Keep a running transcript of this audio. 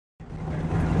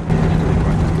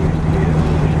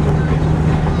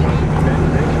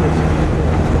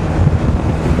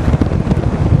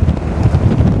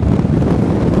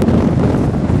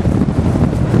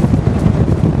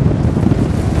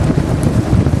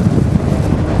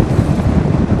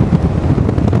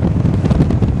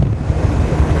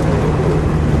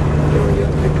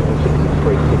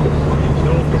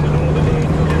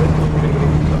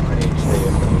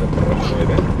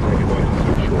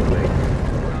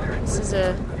is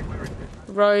a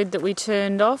road that we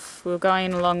turned off. We were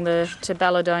going along to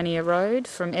Balladonia Road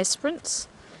from Esperance,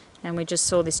 and we just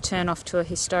saw this turn off to a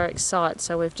historic site,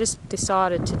 so we've just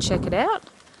decided to check it out.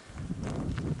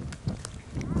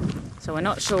 So we're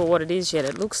not sure what it is yet.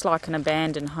 It looks like an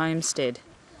abandoned homestead.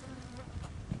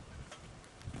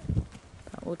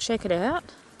 But we'll check it out.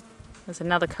 There's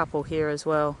another couple here as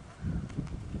well.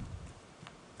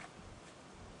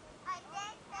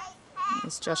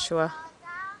 There's Joshua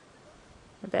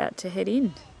about to head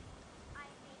in.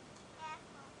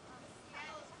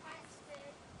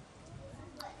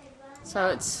 So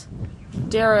it's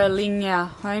Balladonia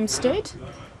Homestead.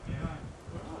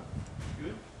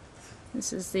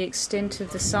 This is the extent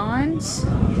of the signs.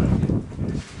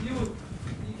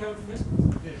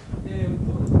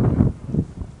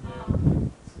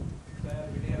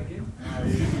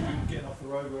 Getting off the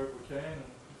road wherever we can and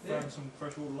throwing some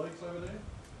freshwater lakes over there.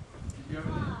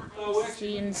 This is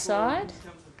the inside.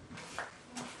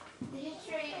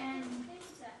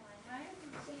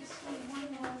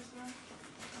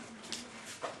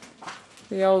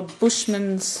 The old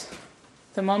bushman's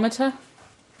thermometer.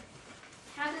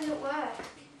 How does it work?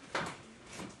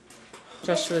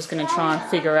 Joshua's going to try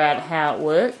and figure out how it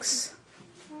works.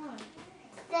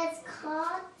 There's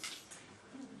cards.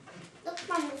 Look,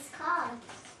 Mum, there's cards.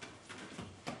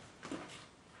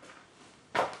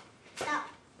 Oh.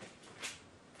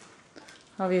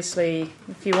 Obviously,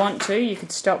 if you want to, you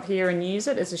could stop here and use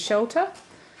it as a shelter.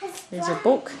 There's a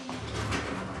book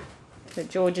that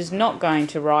George is not going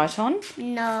to write on.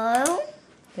 No.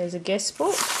 There's a guest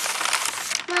book.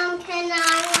 Mum, can I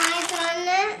write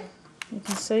on it? You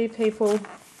can see people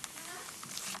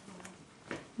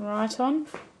write on.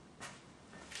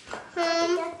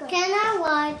 Can I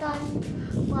write on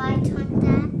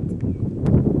that?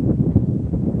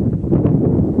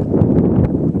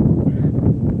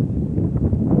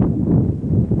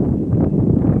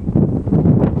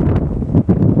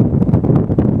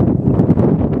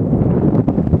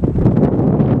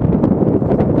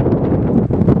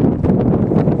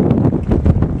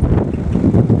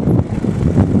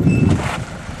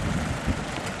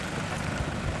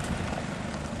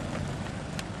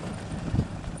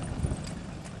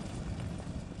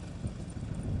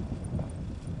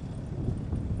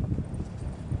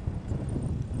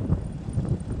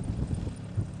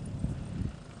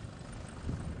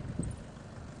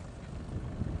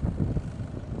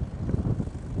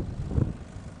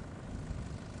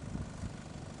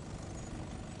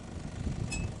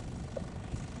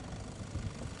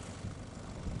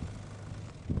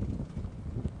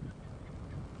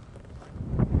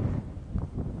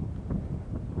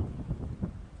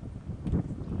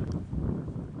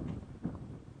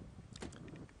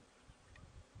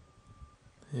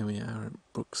 Here we are at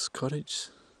Brooks Cottage,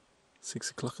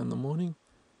 6 o'clock in the morning,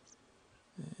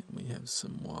 and we have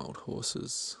some wild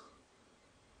horses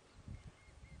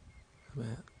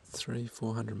about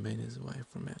 300-400 metres away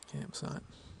from our campsite.